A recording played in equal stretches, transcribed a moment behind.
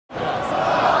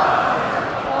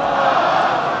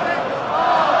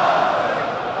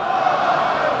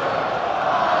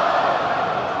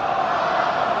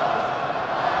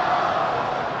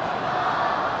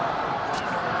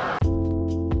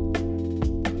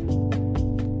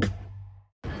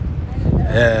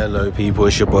Hello people,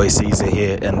 it's your boy Caesar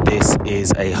here, and this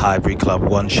is a Highbury Club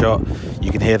one shot. You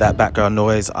can hear that background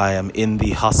noise. I am in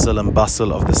the hustle and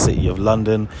bustle of the city of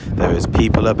London. There is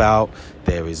people about,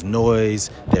 there is noise,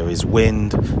 there is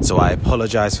wind, so I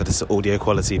apologise for this audio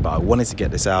quality, but I wanted to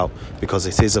get this out because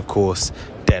it is of course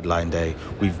deadline day.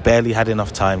 We've barely had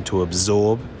enough time to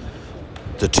absorb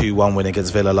the 2-1 win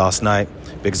against Villa last night,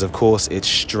 because of course it's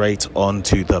straight on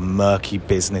to the murky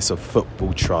business of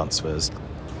football transfers.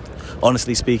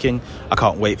 Honestly speaking, I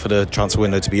can't wait for the transfer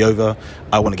window to be over.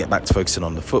 I want to get back to focusing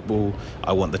on the football.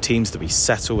 I want the teams to be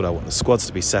settled. I want the squads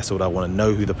to be settled. I want to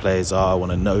know who the players are. I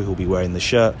want to know who'll be wearing the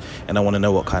shirt. And I want to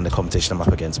know what kind of competition I'm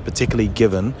up against, particularly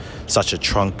given such a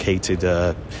truncated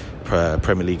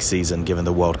Premier League season, given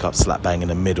the World Cup slap bang in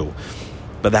the middle.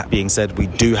 But that being said, we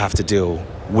do have to deal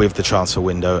with the transfer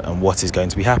window and what is going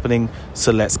to be happening.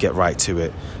 So let's get right to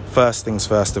it. First things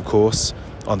first, of course,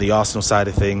 on the Arsenal side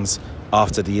of things,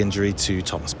 after the injury to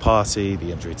Thomas Partey,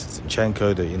 the injury to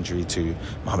Zinchenko, the injury to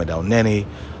Mohamed El-Neni,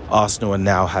 Arsenal have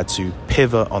now had to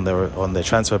pivot on their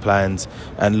transfer plans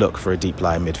and look for a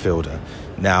deep-lying midfielder.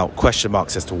 Now, question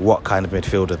marks as to what kind of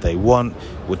midfielder they want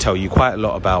will tell you quite a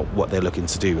lot about what they're looking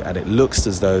to do. And it looks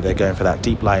as though they're going for that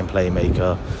deep-lying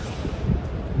playmaker,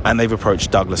 and they've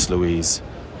approached Douglas Luiz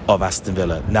of Aston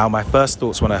Villa. Now, my first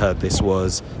thoughts when I heard this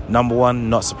was, number one,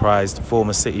 not surprised,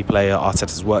 former City player,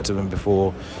 Arteta's worked with him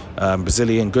before,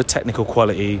 Brazilian, good technical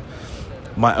quality.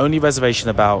 My only reservation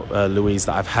about Luiz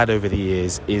that I've had over the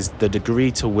years is the degree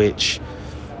to which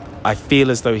I feel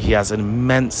as though he has an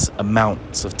immense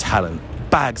amount of talent,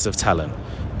 bags of talent,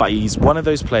 but he's one of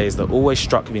those players that always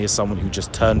struck me as someone who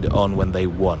just turned it on when they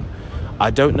won. I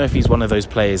don't know if he's one of those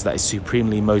players that is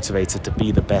supremely motivated to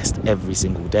be the best every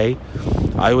single day.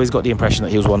 I always got the impression that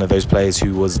he was one of those players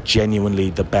who was genuinely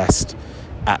the best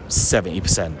at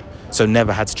 70%. So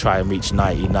never had to try and reach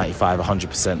 90, 95,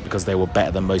 100% because they were better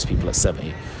than most people at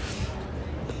 70.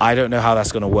 I don't know how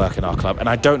that's going to work in our club. And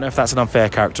I don't know if that's an unfair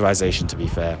characterisation, to be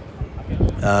fair.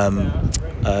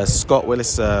 Scott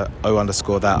Willis,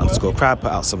 O_that_crab,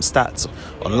 put out some stats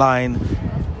online,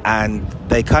 and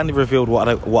they kind of revealed what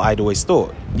I'd always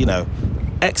thought. You know,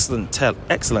 excellent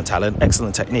talent,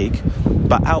 excellent technique,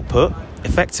 but output,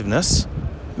 effectiveness,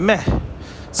 meh.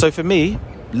 So for me,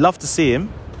 love to see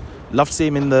him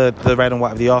in the red and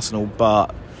white of the Arsenal,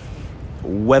 but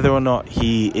whether or not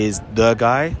he is the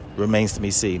guy remains to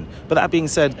be seen. But that being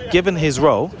said, given his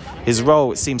role,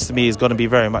 it seems to me, is going to be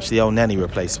very much the El-Neni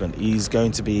replacement. He's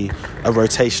going to be a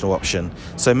rotational option.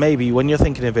 So maybe when you're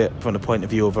thinking of it from the point of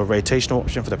view of a rotational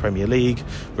option for the Premier League,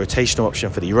 rotational option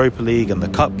for the Europa League and the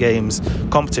Cup games,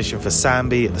 competition for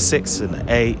Sambi at the 6 and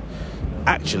the 8,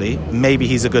 actually, maybe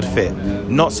he's a good fit.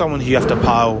 Not someone who you have to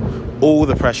pile all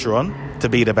the pressure on to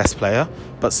be the best player,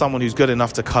 but someone who's good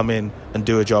enough to come in and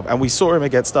do a job. And we saw him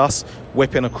against us,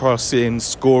 whipping across in,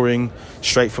 scoring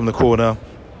straight from the corner.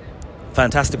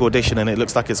 Fantastic audition, and it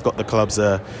looks like it's got the club's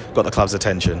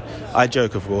attention. I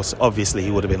joke, of course. Obviously, he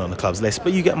would have been on the club's list,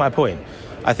 but you get my point.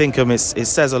 I think it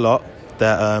says a lot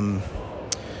that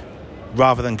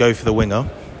rather than go for the winger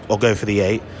or go for the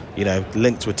 8,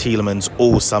 linked with Tielemans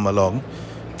all summer long,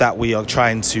 that we are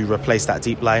trying to replace that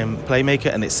deep-lying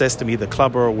playmaker. And it says to me the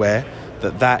club are aware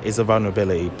that is a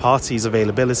vulnerability. Partey's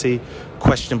availability,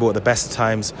 questionable at the best of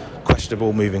times,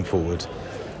 questionable moving forward.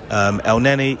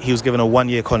 El-Neni, he was given a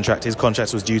 1-year contract. His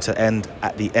contract was due to end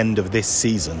at the end of this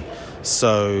season.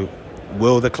 So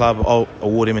will the club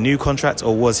award him a new contract,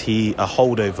 or was he a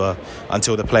holdover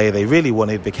until the player they really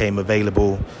wanted became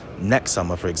available next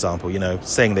summer, for example?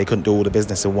 Saying they couldn't do all the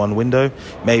business in one window.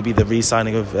 Maybe the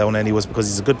re-signing of El-Neni was because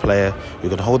he's a good player who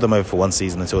could hold them over for one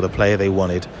season until the player they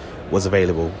wanted was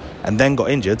available, and then got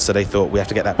injured, so they thought we have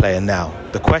to get that player now.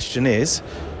 The question is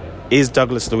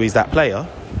Douglas Luiz that player?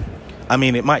 I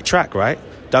mean, it might track, right?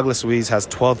 Douglas Luiz has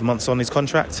 12 months on his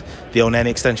contract. The El-Neni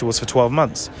extension was for 12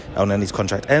 months. El-Neni's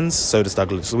contract ends, so does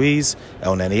Douglas Luiz.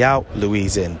 El-Neni out,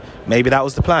 Luiz in. Maybe that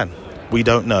was the plan. We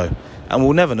don't know. And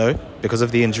we'll never know because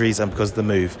of the injuries and because of the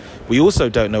move. We also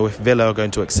don't know if Villa are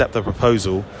going to accept the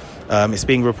proposal. It's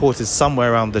being reported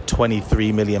somewhere around the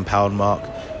 £23 million mark,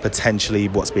 potentially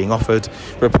what's being offered.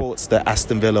 Reports that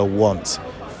Aston Villa want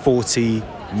 £40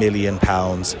 million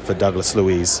for Douglas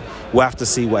Luiz. We'll have to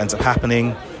see what ends up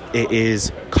happening. It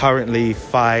is currently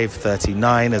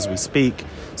 5:39 as we speak,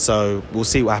 so we'll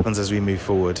see what happens as we move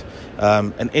forward.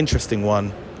 An interesting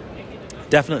one.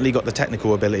 Definitely got the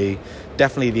technical ability,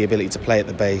 definitely the ability to play at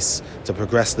the base, to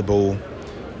progress the ball,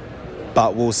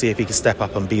 but we'll see if he can step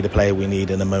up and be the player we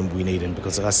need in the moment we need him,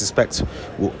 because I suspect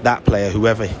that player,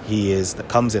 whoever he is that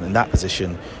comes in that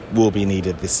position, will be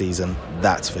needed this season,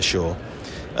 that's for sure.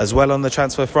 As well on the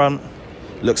transfer front,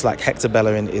 looks like Hector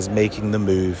Bellerin is making the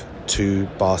move to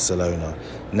Barcelona.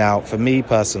 Now, for me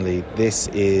personally, this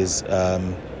is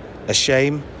a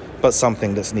shame, but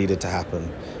something that's needed to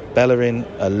happen. Bellerin,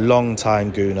 a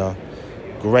long-time Gooner,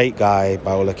 great guy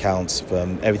by all accounts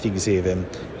from everything you see of him,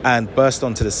 and burst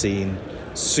onto the scene,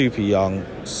 super young,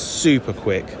 super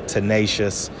quick,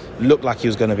 tenacious, looked like he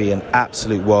was going to be an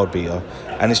absolute world beater.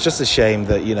 And it's just a shame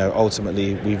that,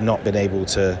 ultimately we've not been able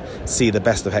to see the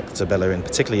best of Hector Bellerin,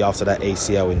 particularly after that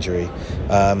ACL injury.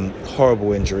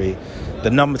 Horrible injury.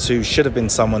 The number 2 should have been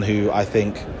someone who I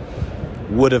think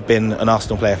would have been an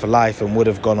Arsenal player for life and would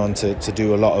have gone on to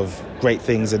do a lot of great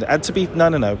things. And to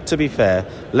be fair,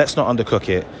 let's not undercook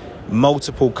it.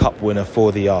 Multiple cup winner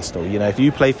for the Arsenal. If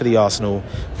you play for the Arsenal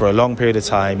for a long period of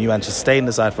time, you manage to stay in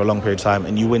the side for a long period of time,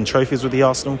 and you win trophies with the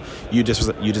Arsenal, you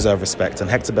deserve respect, and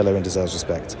Hector Bellerin deserves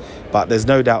respect. But there's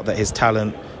no doubt that his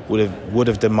talent would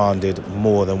have demanded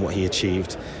more than what he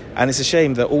achieved. And it's a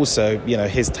shame that also,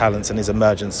 his talents and his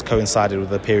emergence coincided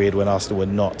with a period when Arsenal were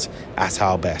not at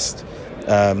our best.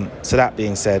 So that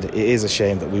being said, it is a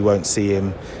shame that we won't see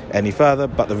him any further,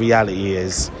 but the reality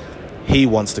is he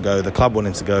wants to go, the club want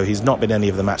him to go. He's not been any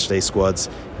of the matchday squads.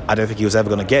 I don't think he was ever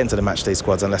going to get into the matchday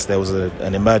squads unless there was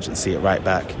an emergency at right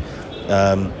back.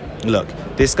 Look,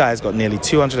 this guy's got nearly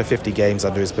 250 games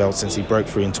under his belt since he broke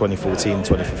through in 2014,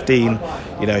 2015.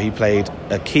 He played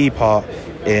a key part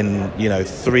in,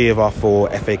 3 of our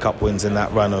 4 FA Cup wins in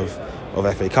that run of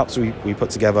FA Cups we put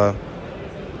together.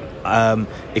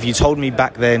 If you told me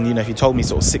back then, if you told me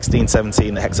sort of 16,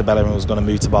 17 that Hector Bellerin was going to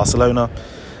move to Barcelona,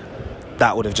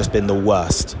 that would have just been the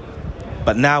worst.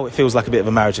 But now it feels like a bit of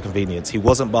a marriage of convenience. He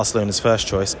wasn't Barcelona's first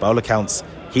choice. By all accounts,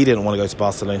 he didn't want to go to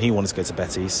Barcelona. He wanted to go to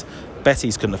Betis.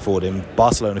 Betis couldn't afford him.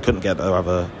 Barcelona couldn't get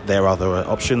their other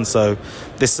options. So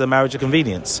this is a marriage of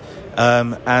convenience.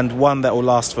 And one that will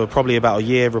last for probably about a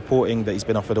year, reporting that he's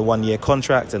been offered a 1-year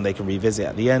contract and they can revisit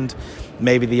at the end.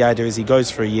 Maybe the idea is he goes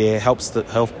for a year, helps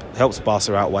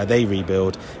Barca out while they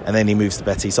rebuild, and then he moves to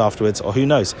Betis afterwards. Or who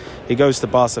knows? He goes to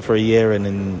Barca for a year and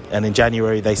in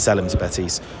January they sell him to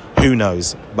Betis. Who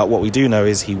knows? But what we do know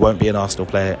is he won't be an Arsenal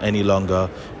player any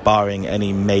longer, barring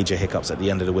any major hiccups at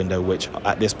the end of the window, which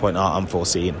at this point are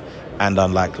unforeseen and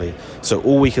unlikely. So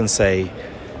all we can say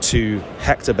to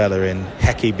Hector Bellerin,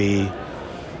 Hecky B,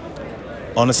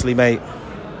 honestly, mate,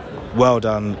 well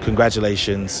done,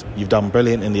 congratulations, you've done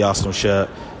brilliant in the Arsenal shirt.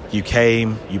 You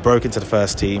came, you broke into the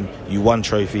first team, you won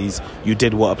trophies, you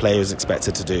did what a player is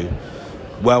expected to do.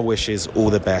 Well wishes, all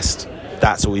the best.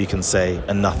 That's all you can say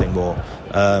and nothing more.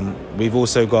 We've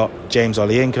also got James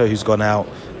Olienko, who's gone out,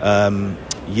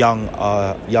 young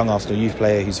Arsenal youth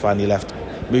player who's finally left,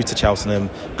 moved to Cheltenham.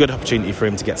 Good opportunity for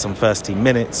him to get some first team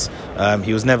minutes.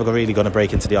 He was never really going to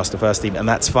break into the Arsenal first team, and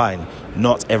that's fine.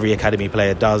 Not every academy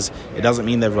player does. It doesn't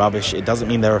mean they're rubbish. It doesn't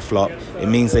mean they're a flop. It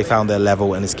means they found their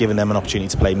level, and it's given them an opportunity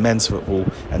to play men's football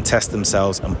and test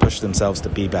themselves and push themselves to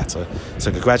be better.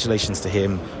 So congratulations to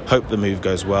him. Hope the move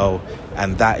goes well,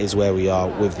 and that is where we are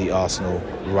with the Arsenal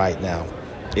right now.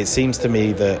 It seems to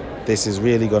me that this is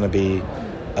really going to be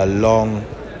a long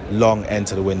end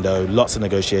to the window. Lots of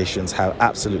negotiations. Have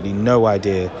absolutely no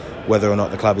idea whether or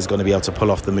not the club is going to be able to pull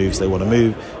off the moves they want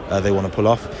to pull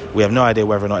off. We have no idea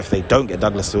whether or not, if they don't get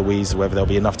Douglas Luiz, whether there'll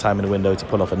be enough time in the window to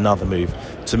pull off another move.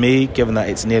 To me, given that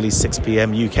it's nearly 6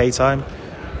 p.m. UK time,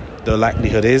 the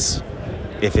likelihood is,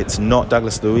 if it's not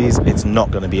Douglas Luiz, it's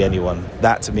not going to be anyone.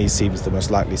 That to me seems the most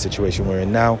likely situation we're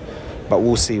in now, but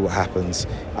we'll see what happens.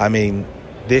 I mean,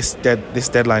 this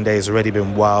deadline day has already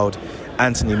been wild.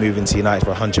 Anthony moving to United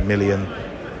for 100 million.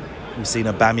 We've seen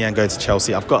Aubameyang go to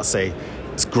Chelsea. I've got to say,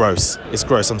 it's gross. It's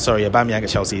gross. I'm sorry, Aubameyang at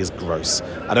Chelsea is gross.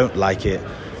 I don't like it.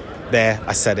 There,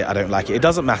 I said it, I don't like it. It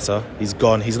doesn't matter. He's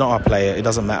gone. He's not our player. It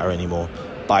doesn't matter anymore.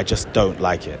 But I just don't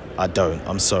like it. I don't.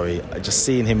 I'm sorry. Just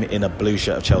seeing him in a blue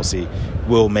shirt of Chelsea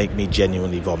will make me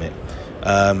genuinely vomit.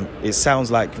 It sounds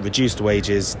like reduced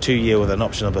wages, 2 year with an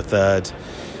option of a third.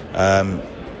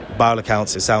 By all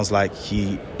accounts, it sounds like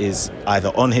he is either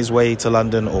on his way to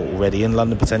London or already in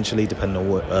London potentially, depending on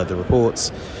what, the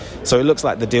reports. So it looks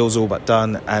like the deal's all but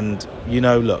done. And,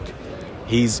 look,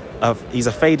 he's a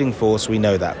fading force, we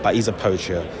know that, but he's a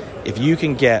poacher. If you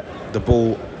can get the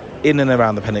ball in and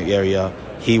around the penalty area,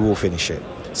 he will finish it.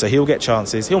 So he'll get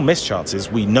chances, he'll miss chances,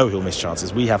 we know he'll miss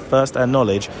chances. We have first-hand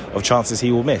knowledge of chances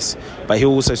he will miss, but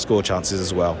he'll also score chances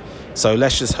as well. So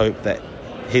let's just hope that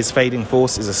his fading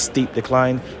force is a steep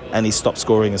decline and he stops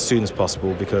scoring as soon as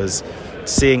possible, because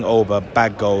seeing Olba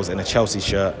bag goals in a Chelsea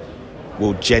shirt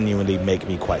will genuinely make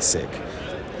me quite sick.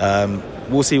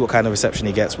 We'll see what kind of reception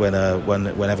he gets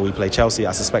whenever we play Chelsea.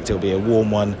 I suspect it'll be a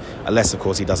warm one, unless, of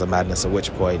course, he does a madness, at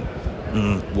which point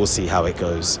we'll see how it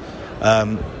goes.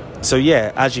 So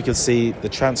yeah, as you can see, the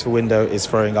transfer window is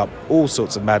throwing up all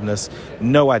sorts of madness.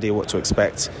 No idea what to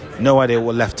expect. No idea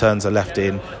what left turns are left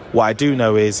in. What I do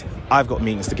know is I've got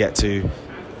meetings to get to.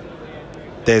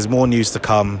 There's more news to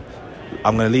come.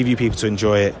 I'm going to leave you people to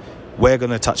enjoy it. We're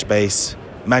going to touch base.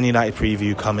 Man United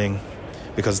preview coming.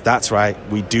 Because that's right,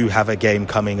 we do have a game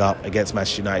coming up against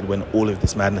Manchester United when all of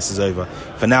this madness is over.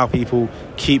 For now, people,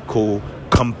 keep cool.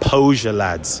 Composure,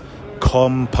 lads.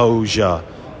 Composure.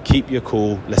 Keep your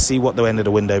cool. Let's see what the end of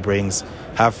the window brings.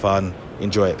 Have fun.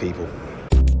 Enjoy it, people.